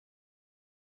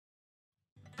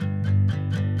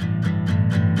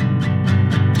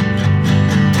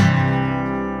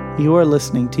You are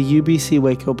listening to UBC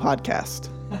Waco Podcast.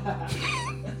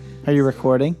 Are you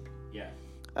recording? Yeah.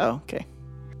 Oh, okay.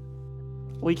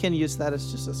 We can use that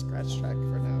as just a scratch track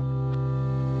for now.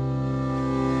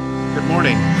 Good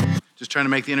morning. Just trying to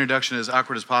make the introduction as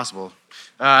awkward as possible.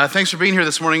 Thanks for being here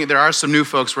this morning. There are some new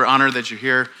folks. We're honored that you're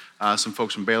here. Some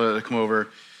folks from Baylor that come over.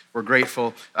 We're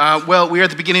grateful. Well, we are at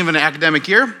the beginning of an academic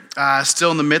year,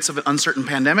 still in the midst of an uncertain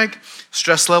pandemic.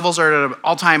 Stress levels are at an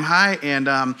all-time high, and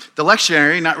the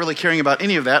lectionary, not really caring about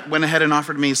any of that, went ahead and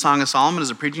offered me Song of Solomon as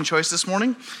a preaching choice this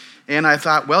morning. And I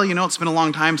thought, well, it's been a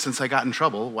long time since I got in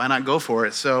trouble. Why not go for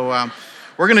it? So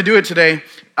we're going to do it today.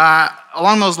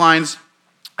 Along those lines,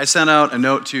 I sent out a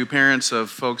note to parents of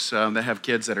folks that have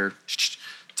kids that are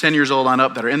 10 years old on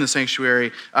up that are in the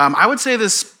sanctuary. I would say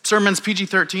this sermon's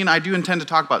PG-13. I do intend to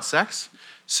talk about sex.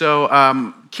 So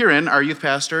Kieran, our youth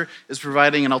pastor, is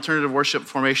providing an alternative worship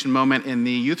formation moment in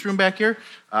the youth room back here.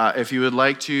 If you would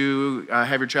like to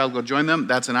have your child go join them,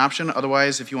 that's an option.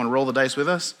 Otherwise, if you want to roll the dice with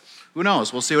us, who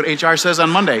knows? We'll see what HR says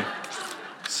on Monday.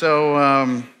 So,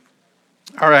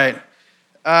 all right.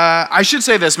 I should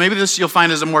say this. Maybe this you'll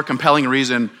find is a more compelling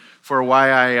reason for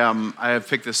why I have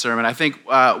picked this sermon. I think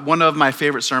one of my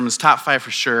favorite sermons, top 5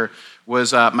 for sure,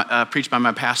 was preached by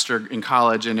my pastor in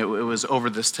college, and it was over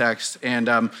this text. And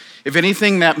if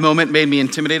anything, that moment made me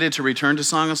intimidated to return to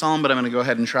Song of Solomon, but I'm going to go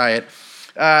ahead and try it.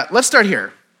 Let's start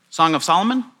here. Song of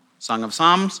Solomon, Song of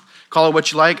Psalms, call it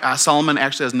what you like. Solomon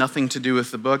actually has nothing to do with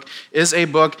the book, is a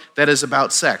book that is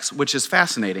about sex, which is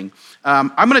fascinating.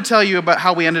 I'm going to tell you about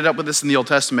how we ended up with this in the Old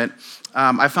Testament.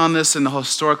 I found this in the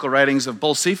historical writings of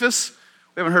Bocephus.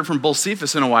 We haven't heard from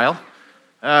Bocephus in a while.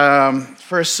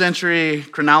 First century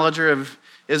chronologer of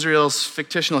Israel's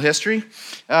fictional history.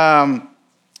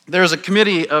 There was a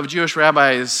committee of Jewish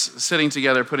rabbis sitting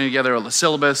together, putting together a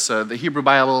syllabus, the Hebrew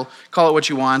Bible, call it what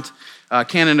you want,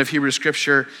 canon of Hebrew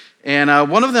scripture. And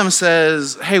one of them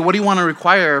says, hey, what do you want to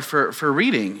require for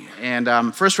reading?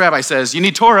 And first rabbi says, you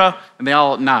need Torah. And they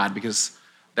all nod because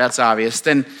that's obvious.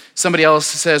 Then somebody else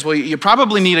says, well, you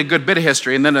probably need a good bit of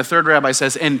history. And then a third rabbi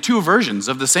says, and 2 versions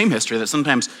of the same history that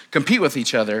sometimes compete with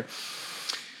each other.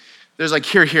 There's like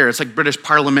here. It's like British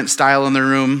Parliament style in the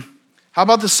room. How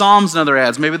about the Psalms and other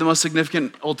ads? Maybe the most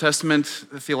significant Old Testament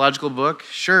theological book?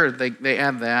 Sure, they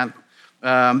add that.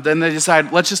 Then they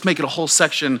decide, let's just make it a whole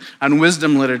section on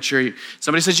wisdom literature.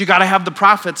 Somebody says, you got to have the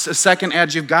prophets. A second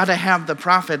adds, you've got to have the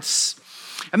prophets.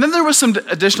 And then there was some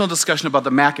additional discussion about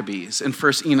the Maccabees and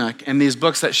First Enoch and these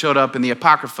books that showed up in the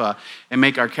Apocrypha and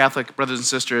make our Catholic brothers and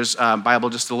sisters' Bible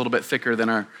just a little bit thicker than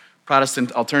our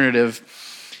Protestant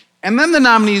alternative. And then the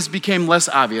nominees became less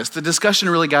obvious. The discussion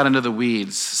really got into the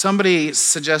weeds. Somebody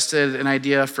suggested an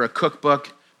idea for a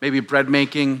cookbook, maybe bread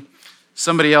making.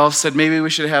 Somebody else said maybe we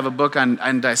should have a book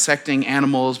on dissecting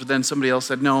animals, but then somebody else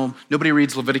said no, nobody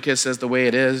reads Leviticus as the way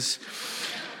it is.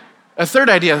 A third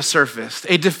idea surfaced,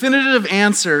 a definitive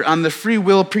answer on the free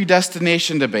will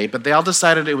predestination debate, but they all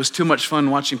decided it was too much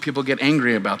fun watching people get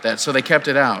angry about that, so they kept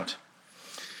it out.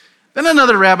 Then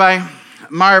another rabbi,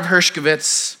 Marv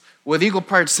Hershkovitz, with equal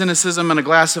parts cynicism and a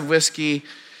glass of whiskey,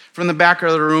 from the back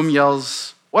of the room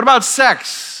yells, what about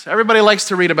sex? Everybody likes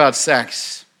to read about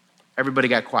sex. Everybody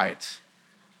got quiet.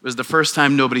 It was the first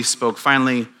time nobody spoke.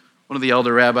 Finally, one of the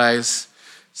elder rabbis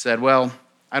said, well,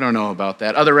 I don't know about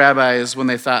that. Other rabbis, when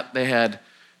they thought they had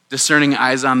discerning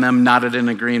eyes on them, nodded in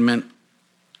agreement.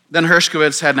 Then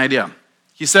Hershkovitz had an idea.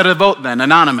 He said a vote then,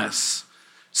 anonymous.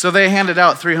 So they handed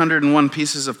out 301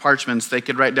 pieces of parchments. They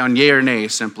could write down yea or nay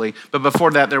simply. But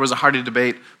before that, there was a hearty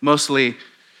debate, mostly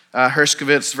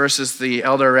Hershkovitz versus the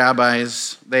elder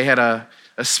rabbis. They had a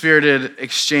spirited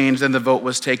exchange, then the vote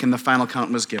was taken, the final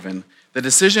count was given. The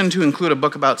decision to include a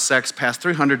book about sex passed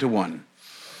 300-1.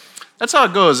 That's how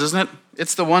it goes, isn't it?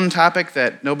 It's the one topic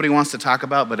that nobody wants to talk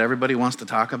about, but everybody wants to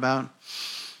talk about.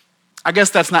 I guess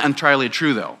that's not entirely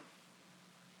true, though.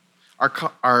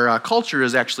 Our culture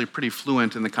is actually pretty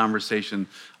fluent in the conversation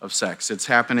of sex. It's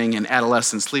happening in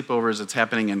adolescent sleepovers. It's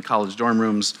happening in college dorm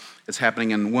rooms. It's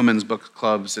happening in women's book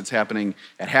clubs. It's happening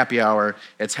at happy hour.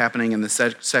 It's happening in the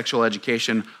sexual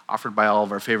education offered by all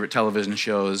of our favorite television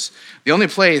shows. The only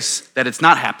place that it's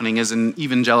not happening is in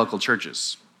evangelical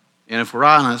churches. And if we're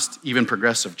honest, even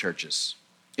progressive churches.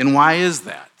 And why is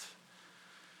that?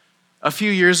 A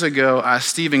few years ago,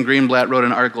 Stephen Greenblatt wrote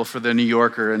an article for The New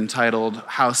Yorker entitled,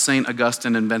 How St.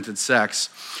 Augustine Invented Sex.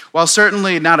 While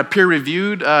certainly not a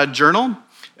peer-reviewed journal,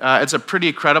 it's a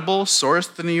pretty credible source,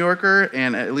 The New Yorker,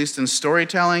 and at least in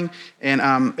storytelling.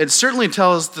 And it certainly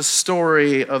tells the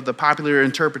story of the popular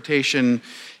interpretation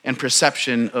and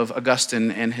perception of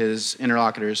Augustine and his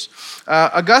interlocutors.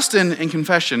 Augustine, in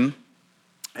Confession,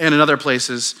 and in other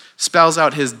places, spells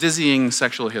out his dizzying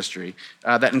sexual history.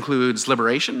 That includes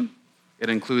liberation, it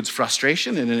includes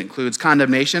frustration, and it includes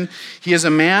condemnation. He is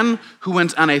a man who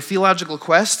went on a theological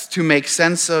quest to make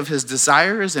sense of his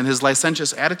desires and his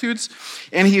licentious attitudes,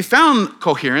 and he found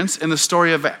coherence in the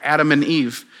story of Adam and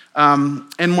Eve,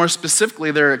 and more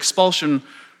specifically, their expulsion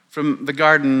from the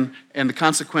garden and the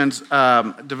consequent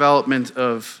development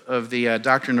of the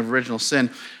doctrine of original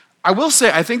sin. I will say,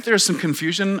 I think there's some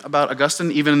confusion about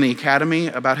Augustine, even in the academy,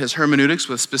 about his hermeneutics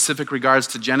with specific regards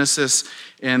to Genesis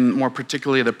and more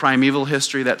particularly the primeval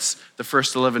history. That's the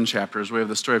first 11 chapters. We have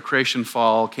the story of creation,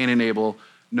 fall, Cain and Abel,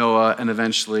 Noah, and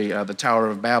eventually the Tower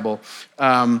of Babel.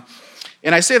 And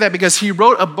I say that because he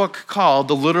wrote a book called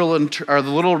The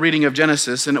Literal Reading of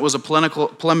Genesis, and it was a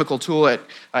polemical tool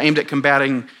aimed at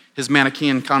combating his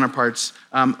Manichaean counterparts.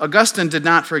 Augustine did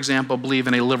not, for example, believe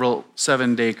in a literal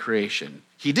 7-day creation.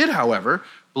 He did, however,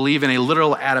 believe in a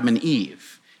literal Adam and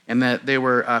Eve, and that they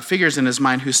were figures in his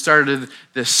mind who started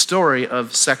this story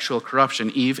of sexual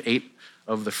corruption. Eve ate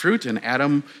of the fruit, and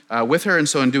Adam with her, and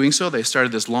so in doing so, they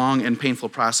started this long and painful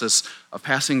process of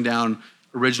passing down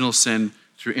original sin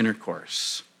through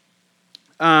intercourse.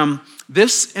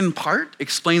 This, in part,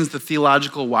 explains the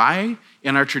theological why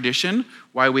in our tradition,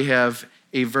 why we have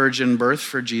a virgin birth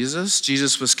for Jesus.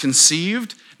 Jesus was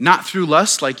conceived not through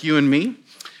lust like you and me.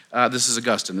 This is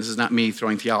Augustine. This is not me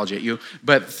throwing theology at you,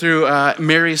 but through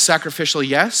Mary's sacrificial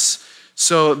yes.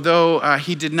 So though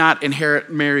he did not inherit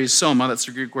Mary's soma, that's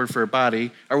the Greek word for her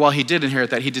body, or while he did inherit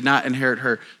that, he did not inherit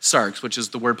her sarx, which is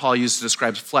the word Paul used to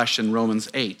describe flesh in Romans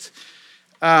 8.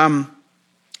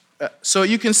 So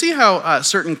you can see how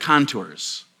certain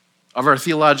contours of our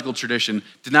theological tradition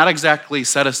did not exactly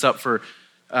set us up for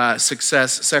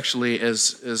success sexually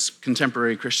as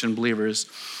contemporary Christian believers.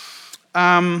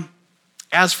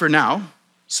 As for now,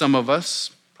 some of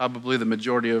us, probably the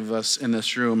majority of us in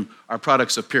this room, are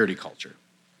products of purity culture.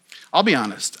 I'll be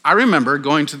honest. I remember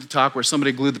going to the talk where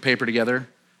somebody glued the paper together,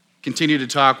 continued to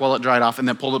talk while it dried off, and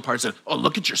then pulled it apart and said, "Oh,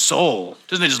 look at your soul.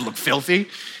 Doesn't it just look filthy?"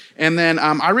 And then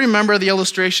I remember the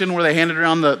illustration where they handed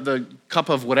around the cup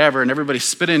of whatever, and everybody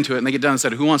spit into it, and they get done and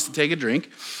said, "Who wants to take a drink?"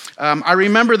 I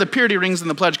remember the purity rings and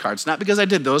the pledge cards, not because I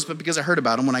did those, but because I heard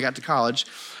about them when I got to college.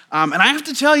 And I have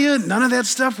to tell you, none of that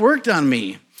stuff worked on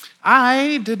me.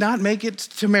 I did not make it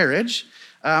to marriage.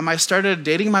 I started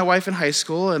dating my wife in high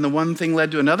school, and the one thing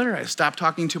led to another. I stopped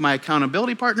talking to my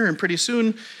accountability partner, and pretty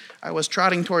soon I was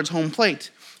trotting towards home plate.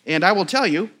 And I will tell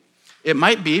you, it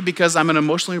might be because I'm an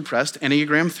emotionally repressed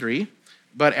Enneagram 3,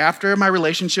 but after my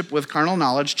relationship with carnal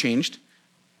knowledge changed,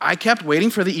 I kept waiting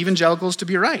for the evangelicals to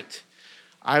be right.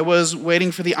 I was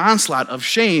waiting for the onslaught of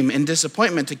shame and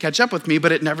disappointment to catch up with me,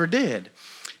 but it never did.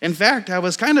 In fact, I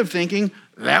was kind of thinking,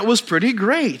 that was pretty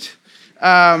great.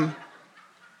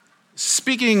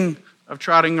 Speaking of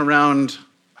trotting around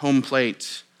home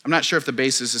plate, I'm not sure if the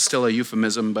basis is still a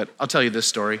euphemism, but I'll tell you this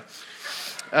story.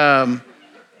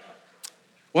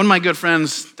 One of my good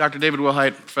friends, Dr. David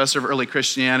Wilhite, professor of early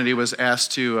Christianity, was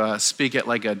asked to speak at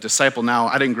like a Disciple Now.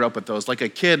 I didn't grow up with those, like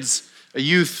a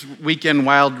youth weekend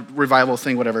wild revival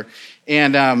thing, whatever.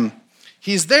 And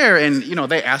he's there, and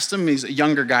they asked him. He's a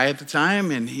younger guy at the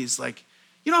time, and he's like,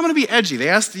 I'm going to be edgy. They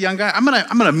asked the young guy, I'm going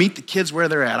to meet the kids where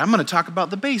they're at. I'm going to talk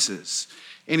about the bases.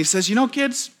 And he says,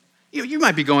 kids, you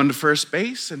might be going to first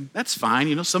base, and that's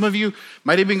fine. Some of you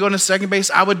might even go to second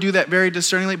base. I would do that very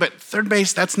discerningly, but third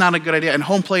base, that's not a good idea. And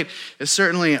home plate is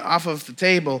certainly off of the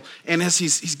table. And as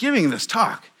he's giving this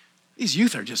talk, these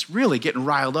youth are just really getting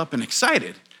riled up and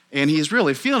excited. And he's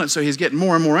really feeling it, so he's getting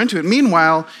more and more into it.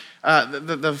 Meanwhile,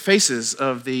 the faces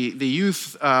of the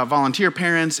youth volunteer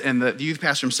parents and the youth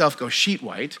pastor himself go sheet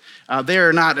white. They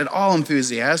are not at all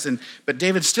enthusiastic, but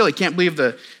David still, he can't believe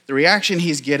the reaction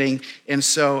he's getting. And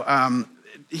so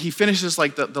he finishes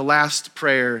like the last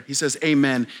prayer. He says,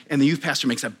 "Amen." And the youth pastor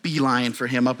makes a beeline for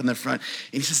him up in the front.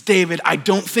 And he says, "David, I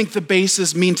don't think the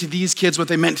bases mean to these kids what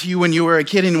they meant to you when you were a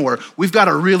kid anymore. We've got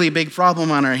a really big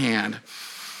problem on our hand."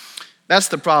 That's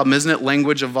the problem, isn't it?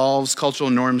 Language evolves, cultural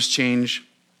norms change.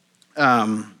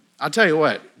 I'll tell you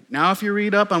what, now if you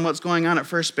read up on what's going on at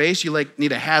first base, you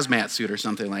need a hazmat suit or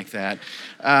something like that.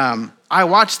 I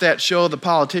watched that show, The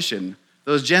Politician.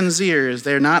 Those Gen Zers,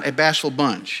 they're not a bashful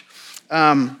bunch.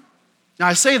 Now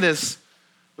I say this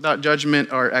without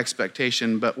judgment or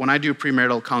expectation, but when I do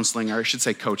premarital counseling, or I should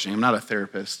say coaching, I'm not a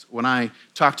therapist. When I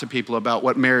talk to people about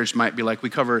what marriage might be like, we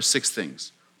cover 6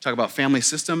 things. We talk about family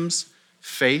systems,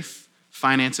 faith,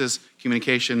 finances,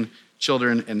 communication,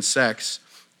 children, and sex.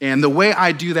 And the way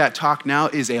I do that talk now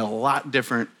is a lot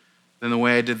different than the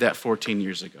way I did that 14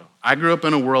 years ago. I grew up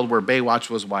in a world where Baywatch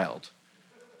was wild.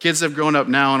 Kids have grown up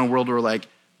now in a world where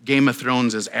Game of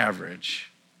Thrones is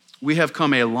average. we have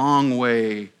come a long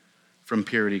way from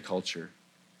purity culture.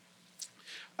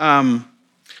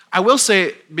 I will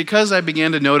say, because I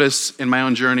began to notice in my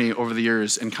own journey over the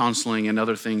years in counseling and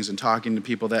other things and talking to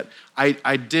people that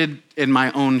I did, in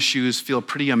my own shoes, feel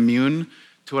pretty immune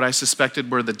to what I suspected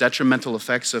were the detrimental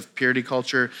effects of purity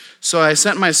culture. So I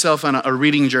sent myself on a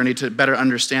reading journey to better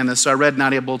understand this. So I read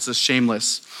Nadia Bolz's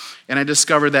Shameless, and I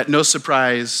discovered that, no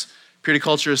surprise, purity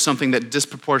culture is something that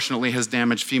disproportionately has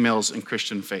damaged females in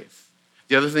Christian faith.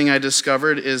 The other thing I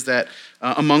discovered is that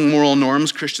among moral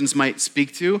norms Christians might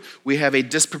speak to, we have a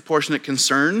disproportionate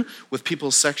concern with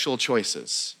people's sexual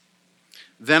choices.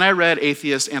 Then I read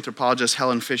atheist anthropologist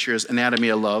Helen Fisher's Anatomy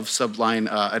of Love, subline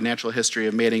A Natural History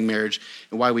of Mating, Marriage,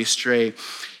 and Why We Stray.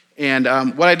 And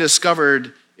what I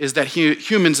discovered is that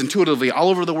humans intuitively all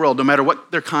over the world, no matter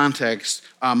what their context,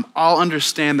 all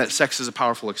understand that sex is a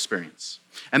powerful experience.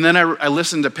 And then I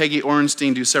listened to Peggy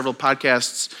Orenstein do several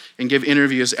podcasts and give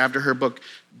interviews after her book,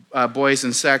 Boys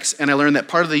and Sex, and I learned that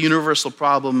part of the universal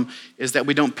problem is that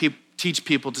we don't teach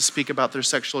people to speak about their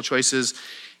sexual choices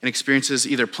and experiences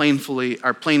either plain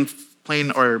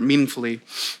or meaningfully.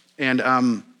 And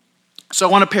so I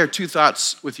want to pair two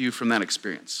thoughts with you from that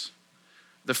experience.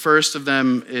 The first of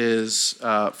them is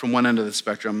from one end of the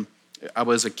spectrum. I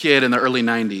was a kid in the early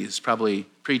 90s, probably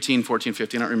preteen, 14,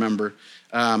 15, I don't remember.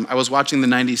 I was watching the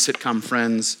 90s sitcom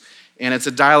Friends, and it's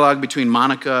a dialogue between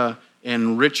Monica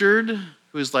and Richard,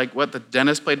 who's like, the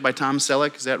dentist played by Tom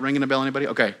Selleck? Is that ringing a bell, anybody?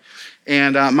 Okay.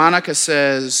 And Monica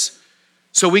says,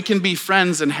 "So we can be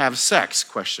friends and have sex, ?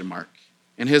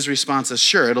 And his response is,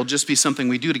 "Sure, it'll just be something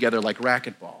we do together like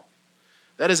racquetball."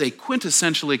 That is a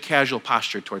quintessentially casual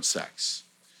posture towards sex.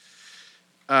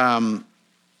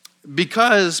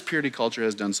 Because purity culture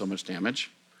has done so much damage,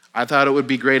 I thought it would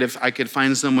be great if I could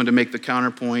find someone to make the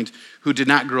counterpoint who did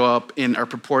not grow up in or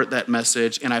purport that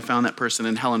message, and I found that person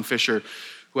in Helen Fisher,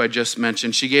 who I just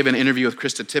mentioned. She gave an interview with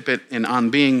Krista Tippett in On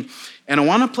Being, and I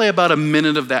want to play about a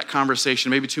minute of that conversation,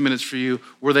 maybe 2 minutes for you,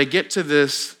 where they get to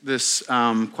this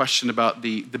question about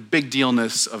the big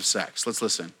dealness of sex. Let's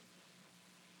listen.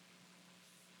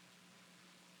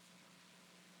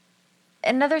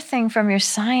 Another thing from your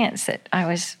science that I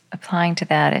was applying to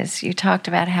that is you talked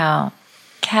about how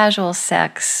casual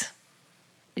sex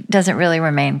doesn't really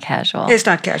remain casual. It's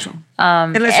not casual.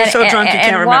 Unless you're so drunk you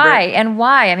can't remember it. And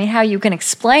why? I mean, how you can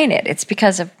explain it. It's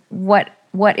because of what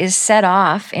is set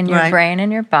off in your brain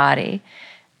and your body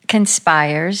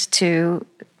conspires to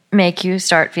make you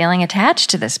start feeling attached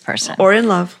to this person. Or in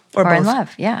love. Or both. In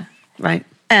love, yeah. Right.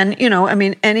 And,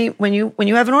 when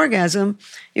you have an orgasm,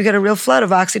 you get a real flood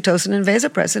of oxytocin and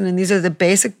vasopressin, and these are the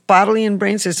basic bodily and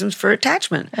brain systems for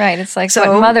attachment. Right. It's like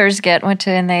what mothers get when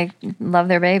they love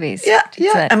their babies. Yeah,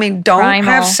 yeah. Don't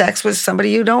have sex with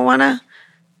somebody you don't want to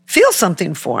feel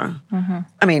something for.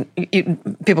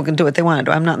 Mm-hmm. People can do what they want to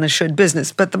do. I'm not in the should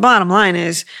business. But the bottom line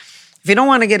is, if you don't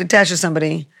want to get attached to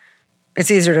somebody, it's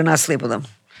easier to not sleep with them.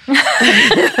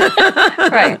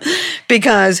 Right.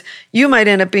 Because you might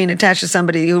end up being attached to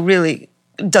somebody who really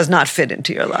does not fit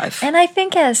into your life. And I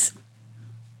think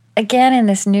again, in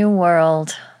this new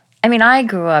world, I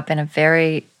grew up in a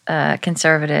very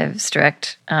conservative,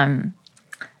 strict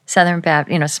Southern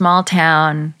Baptist, small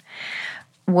town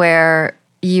where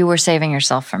you were saving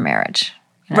yourself for marriage.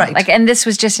 Right. And this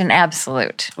was just an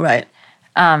absolute. Right.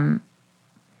 And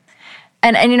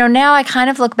now I kind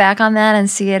of look back on that and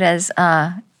see it as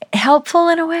helpful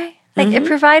in a way. Like it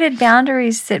provided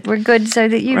boundaries that were good so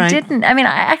that you didn't. I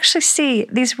actually see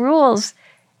these rules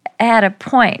had a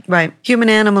point. Right. Human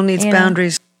animal needs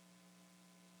boundaries.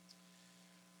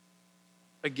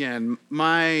 Again,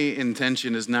 my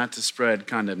intention is not to spread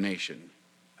condemnation.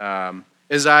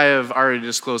 As I have already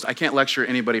disclosed, I can't lecture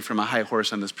anybody from a high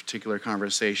horse on this particular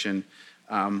conversation.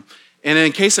 And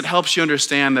in case it helps you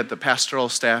understand that the pastoral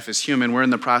staff is human, we're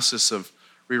in the process of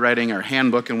rewriting our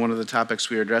handbook, and one of the topics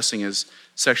we are addressing is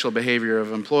sexual behavior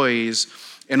of employees.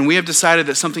 And we have decided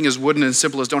that something as wooden and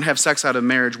simple as don't have sex out of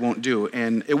marriage won't do.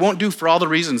 And it won't do for all the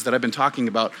reasons that I've been talking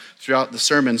about throughout the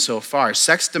sermon so far.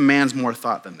 Sex demands more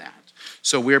thought than that.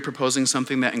 So we are proposing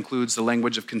something that includes the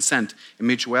language of consent and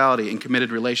mutuality and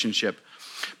committed relationship.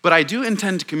 But I do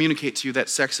intend to communicate to you that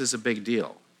sex is a big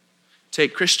deal.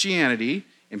 Take Christianity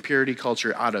and purity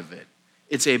culture out of it.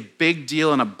 It's a big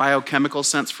deal in a biochemical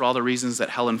sense for all the reasons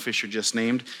that Helen Fisher just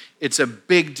named. It's a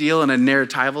big deal in a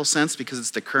narratival sense because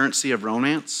it's the currency of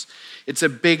romance. It's a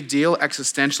big deal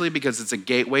existentially because it's a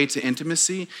gateway to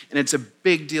intimacy. And it's a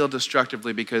big deal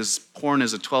destructively because porn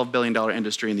is a $12 billion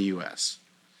industry in the US.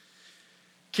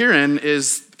 Kieran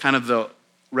is kind of the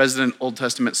resident Old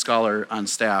Testament scholar on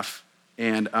staff.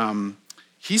 And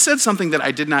he said something that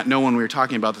I did not know when we were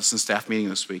talking about this in staff meeting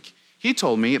this week. He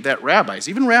told me that rabbis,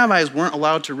 even rabbis, weren't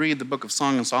allowed to read the book of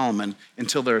Song of Solomon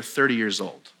until they're 30 years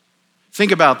old.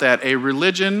 Think about that. A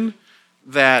religion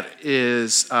that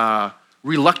is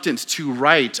reluctant to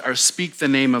write or speak the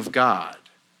name of God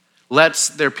lets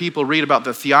their people read about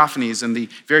the theophanies and the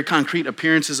very concrete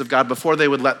appearances of God before they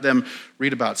would let them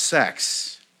read about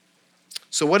sex.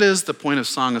 So what is the point of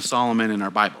Song of Solomon in our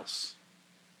Bibles?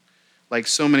 Like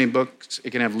so many books,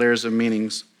 it can have layers of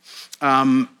meanings.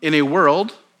 In a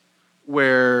world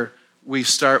where we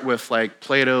start with like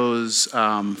Plato's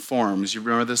forms. You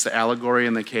remember this, the allegory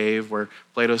in the cave, where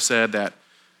Plato said that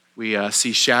we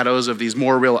see shadows of these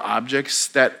more real objects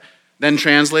that then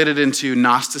translated into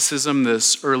Gnosticism,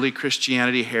 this early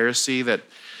Christianity heresy that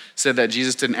said that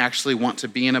Jesus didn't actually want to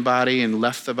be in a body and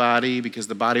left the body because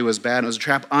the body was bad. It was a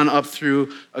trap on up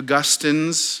through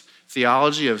Augustine's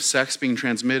theology of sex being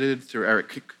transmitted through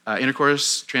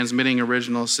intercourse, transmitting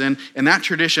original sin. In that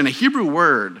tradition, a Hebrew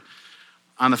word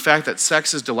on the fact that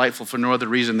sex is delightful for no other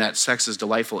reason that sex is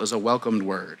delightful is a welcomed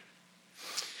word.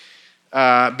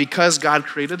 Because God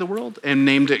created the world and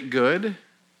named it good,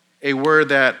 a word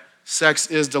that sex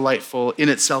is delightful in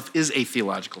itself is a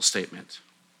theological statement.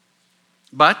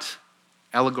 But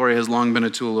allegory has long been a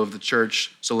tool of the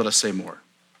church, so let us say more.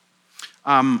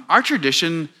 Our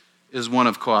tradition is one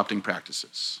of co-opting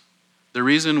practices. The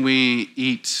reason we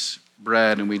eat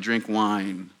bread and we drink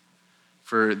wine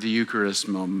for the Eucharist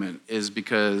moment is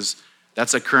because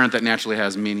that's a current that naturally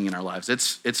has meaning in our lives.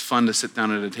 It's fun to sit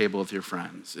down at a table with your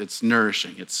friends. It's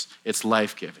nourishing. It's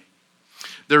life-giving.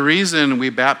 The reason we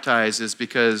baptize is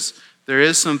because there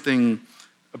is something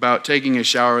about taking a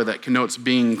shower that connotes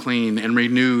being clean and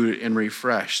renewed and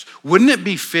refreshed. Wouldn't it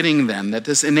be fitting then that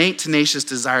this innate, tenacious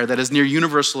desire that is near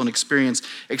universal in experience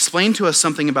explain to us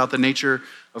something about the nature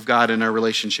of God and our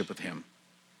relationship with him?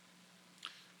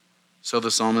 So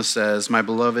the psalmist says, "My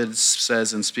beloved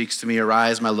says and speaks to me,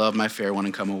 arise, my love, my fair one,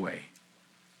 and come away.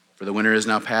 For the winter is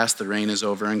now past, the rain is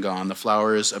over and gone. The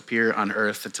flowers appear on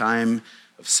earth. The time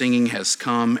of singing has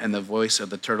come, and the voice of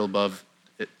the turtle dove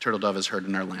is heard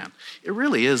in our land." It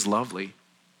really is lovely.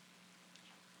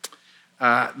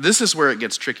 This is where it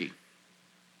gets tricky.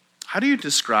 How do you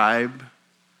describe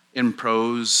in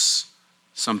prose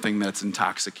something that's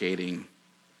intoxicating?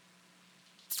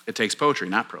 It takes poetry,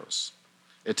 not prose.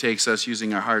 It takes us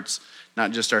using our hearts,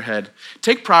 not just our head.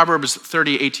 Take Proverbs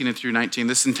 30, 18 through 19.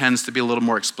 This intends to be a little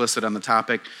more explicit on the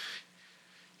topic.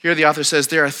 Here the author says,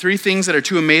 "There are 3 things that are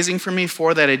too amazing for me,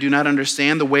 4 that I do not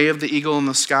understand. The way of the eagle in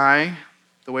the sky,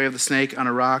 the way of the snake on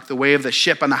a rock, the way of the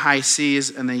ship on the high seas,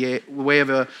 and the way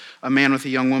of a man with a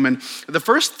young woman." The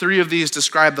first 3 of these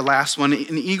describe the last one.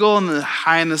 An eagle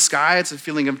high in the sky, it's a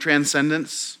feeling of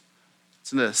transcendence.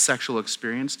 It's a sexual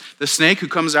experience. The snake who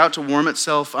comes out to warm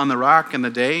itself on the rock in the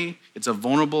day, it's a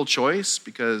vulnerable choice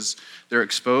because they're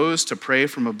exposed to prey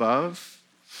from above.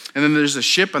 And then there's a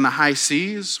ship on the high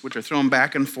seas, which are thrown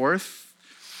back and forth.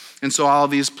 And so all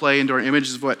of these play into our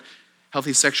images of what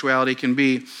healthy sexuality can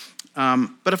be.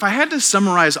 But if I had to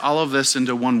summarize all of this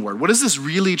into one word, what is this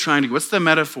really trying to do? What's the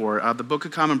metaphor? The Book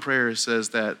of Common Prayer says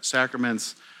that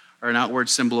sacraments are an outward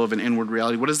symbol of an inward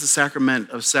reality. What does the sacrament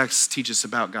of sex teach us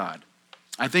about God?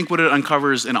 I think what it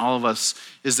uncovers in all of us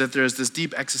is that there is this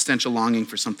deep existential longing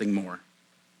for something more.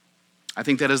 I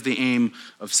think that is the aim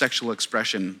of sexual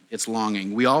expression. It's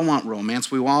longing. We all want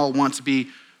romance. We all want to be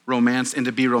romanced and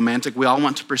to be romantic. We all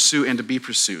want to pursue and to be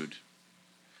pursued.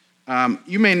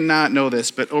 You may not know this,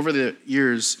 but over the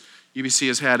years, UBC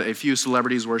has had a few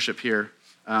celebrities worship here.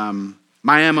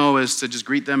 My MO is to just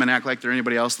greet them and act like they're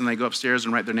anybody else, then they go upstairs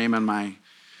and write their name on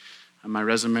my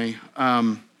resume.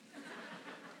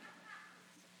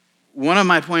 One of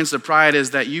my points of pride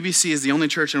is that UBC is the only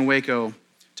church in Waco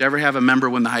to ever have a member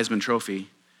win the Heisman Trophy.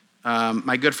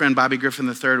 My good friend Bobby Griffin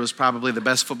III was probably the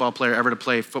best football player ever to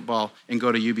play football and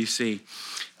go to UBC.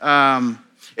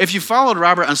 If you followed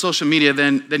Robert on social media,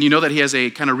 then you know that he has a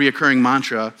kind of reoccurring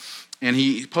mantra, and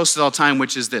he posts it all the time,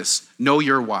 which is this: know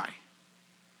your why.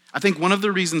 I think one of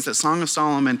the reasons that Song of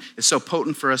Solomon is so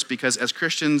potent for us because as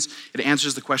Christians, it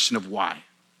answers the question of why.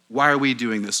 Why are we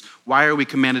doing this? Why are we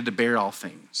commanded to bear all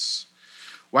things?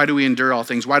 Why do we endure all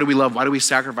things? Why do we love? Why do we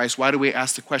sacrifice? Why do we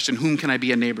ask the question, whom can I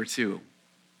be a neighbor to?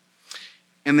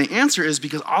 And the answer is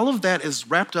because all of that is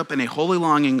wrapped up in a holy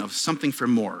longing of something for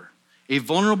more. A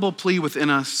vulnerable plea within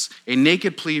us, a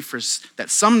naked plea for that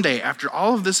someday, after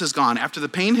all of this is gone, after the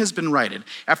pain has been righted,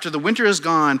 after the winter is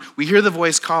gone, we hear the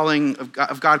voice calling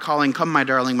of God calling, "Come, my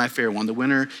darling, my fair one. The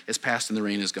winter is past and the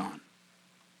rain is gone."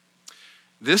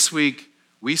 This week,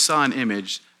 we saw an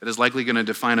image that is likely going to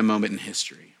define a moment in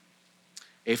history.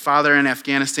 A father in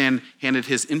Afghanistan handed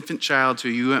his infant child to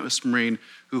a U.S. Marine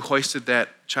who hoisted that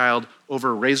child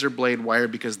over razor blade wire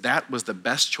because that was the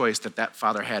best choice that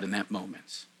father had in that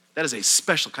moment. That is a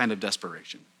special kind of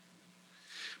desperation.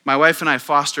 My wife and I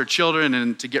foster children,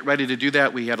 and to get ready to do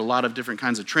that, we had a lot of different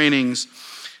kinds of trainings.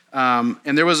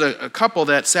 And there was a couple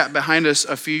that sat behind us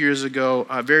a few years ago,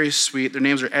 very sweet. Their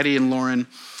names are Eddie and Lauren.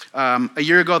 A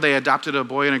year ago, they adopted a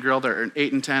boy and a girl. They're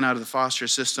 8 and 10 out of the foster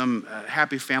system.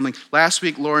 Happy family. Last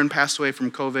week, Lauren passed away from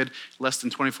COVID, less than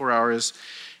 24 hours.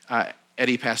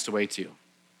 Eddie passed away too.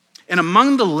 And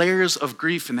among the layers of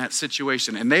grief in that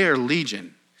situation, and they are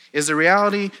legion, is the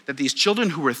reality that these children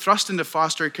who were thrust into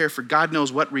foster care for God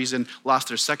knows what reason lost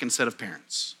their second set of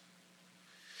parents.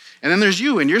 And then there's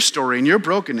you and your story and your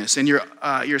brokenness and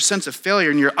your sense of failure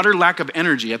and your utter lack of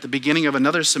energy at the beginning of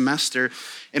another semester.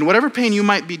 And whatever pain you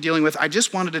might be dealing with, I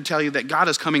just wanted to tell you that God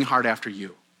is coming hard after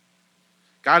you.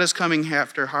 God is coming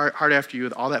hard after you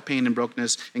with all that pain and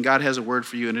brokenness, and God has a word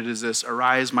for you, and it is this: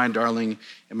 arise, my darling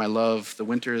and my love. The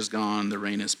winter is gone, the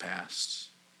rain is past.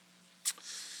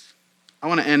 I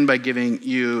want to end by giving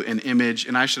you an image,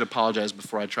 and I should apologize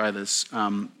before I try this.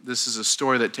 This is a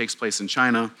story that takes place in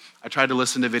China. I tried to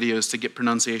listen to videos to get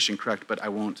pronunciation correct, but I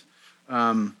won't.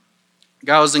 Gao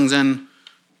Xingzhen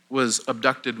was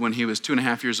abducted when he was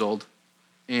 2.5 years old,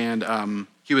 and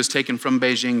he was taken from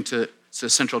Beijing to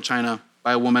central China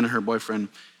by a woman and her boyfriend,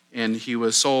 and he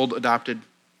was sold, adopted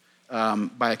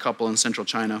by a couple in central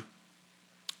China.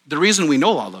 The reason we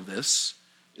know all of this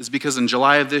is because in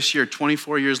July of this year,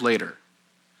 24 years later,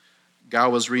 Gao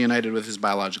was reunited with his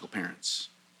biological parents.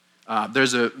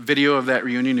 There's a video of that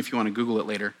reunion if you want to Google it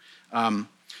later.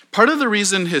 Part of the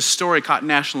reason his story caught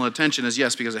national attention is,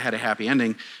 yes, because it had a happy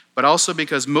ending, but also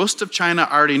because most of China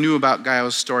already knew about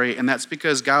Gao's story, and that's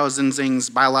because Gao Xingzhen's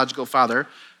biological father,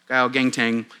 Gao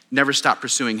Gangtang, never stopped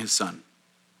pursuing his son.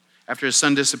 After his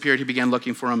son disappeared, he began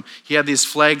looking for him. He had these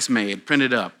flags made,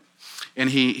 printed up, and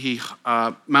he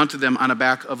mounted them on the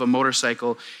back of a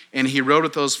motorcycle, and he rode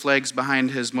with those flags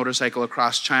behind his motorcycle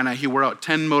across China. He wore out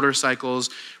 10 motorcycles,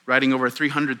 riding over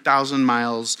 300,000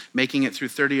 miles, making it through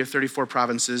 30 or 34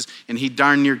 provinces, and he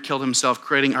darn near killed himself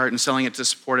creating art and selling it to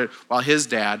support it, while his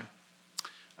dad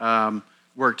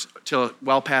worked till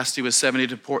well past he was 70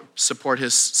 to support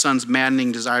his son's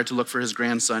maddening desire to look for his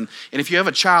grandson. And if you have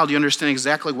a child, you understand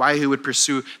exactly why he would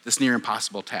pursue this near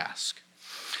impossible task.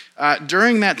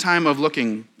 During that time of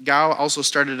looking, Gao also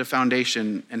started a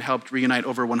foundation and helped reunite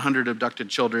over 100 abducted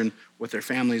children with their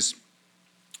families.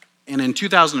 And in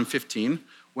 2015,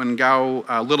 when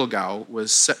little Gao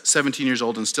was 17 years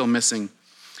old and still missing,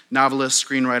 novelist,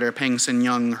 screenwriter Peng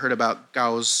Sin-young heard about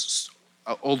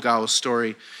old Gao's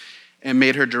story and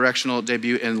made her directional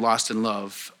debut in Lost in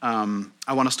Love.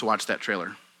 I want us to watch that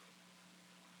trailer.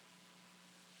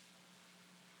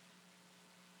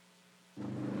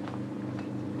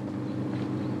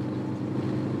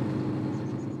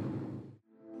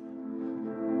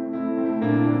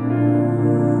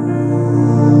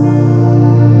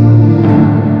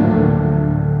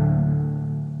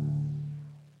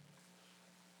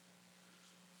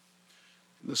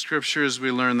 In the scriptures,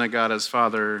 we learn that God is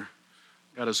Father,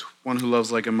 God is one who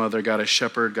loves like a mother, God is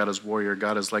shepherd, God is warrior,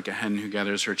 God is like a hen who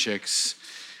gathers her chicks.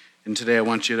 And today I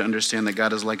want you to understand that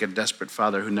God is like a desperate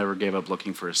father who never gave up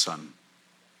looking for his son.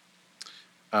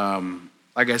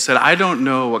 Like I said, I don't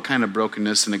know what kind of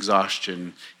brokenness and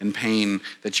exhaustion and pain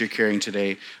that you're carrying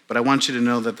today, but I want you to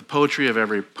know that the poetry of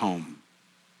every poem,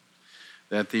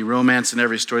 that the romance in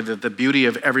every story, that the beauty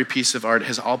of every piece of art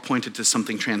has all pointed to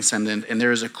something transcendent, and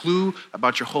there is a clue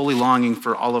about your holy longing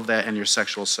for all of that and your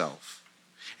sexual self.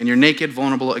 In your naked,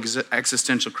 vulnerable,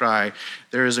 existential cry,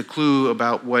 there is a clue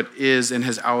about what is and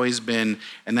has always been,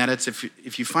 and that it's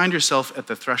if you find yourself at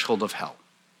the threshold of hell,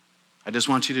 I just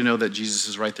want you to know that Jesus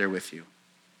is right there with you.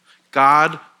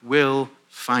 God will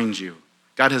find you.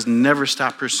 God has never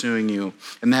stopped pursuing you,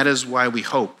 and that is why we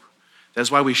hope. That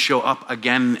is why we show up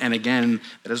again and again.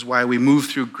 That is why we move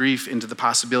through grief into the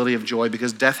possibility of joy,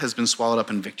 because death has been swallowed up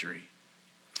in victory.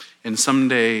 And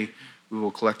someday we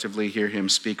will collectively hear him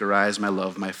speak, arise, my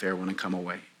love, my fair one, and come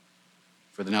away.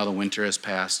 For now the winter has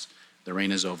passed, the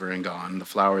rain is over and gone, the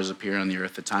flowers appear on the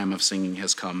earth, the time of singing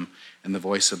has come, and the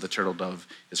voice of the turtle dove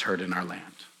is heard in our land.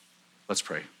 Let's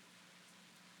pray.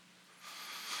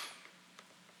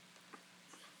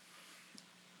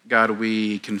 God,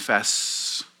 we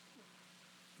confess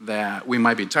that we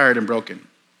might be tired and broken,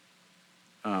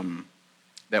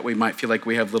 that we might feel like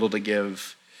we have little to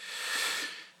give,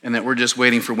 and that we're just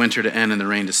waiting for winter to end and the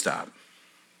rain to stop.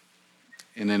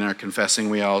 And in our confessing,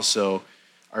 we also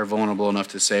are vulnerable enough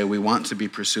to say we want to be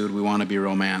pursued, we want to be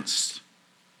romanced.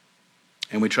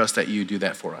 And we trust that you do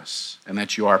that for us and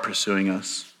that you are pursuing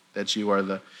us, that you're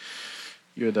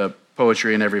the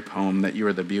poetry in every poem, that you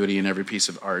are the beauty in every piece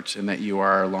of art, and that you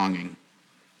are our longing.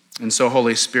 And so,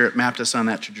 Holy Spirit, mapped us on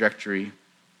that trajectory. In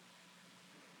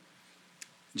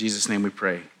Jesus' name we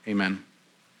pray. Amen.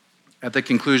 At the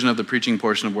conclusion of the preaching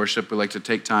portion of worship, we like to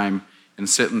take time and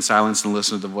sit in silence and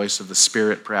listen to the voice of the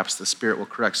Spirit. Perhaps the Spirit will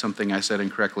correct something I said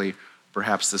incorrectly.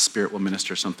 Perhaps the Spirit will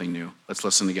minister something new. Let's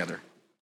listen together.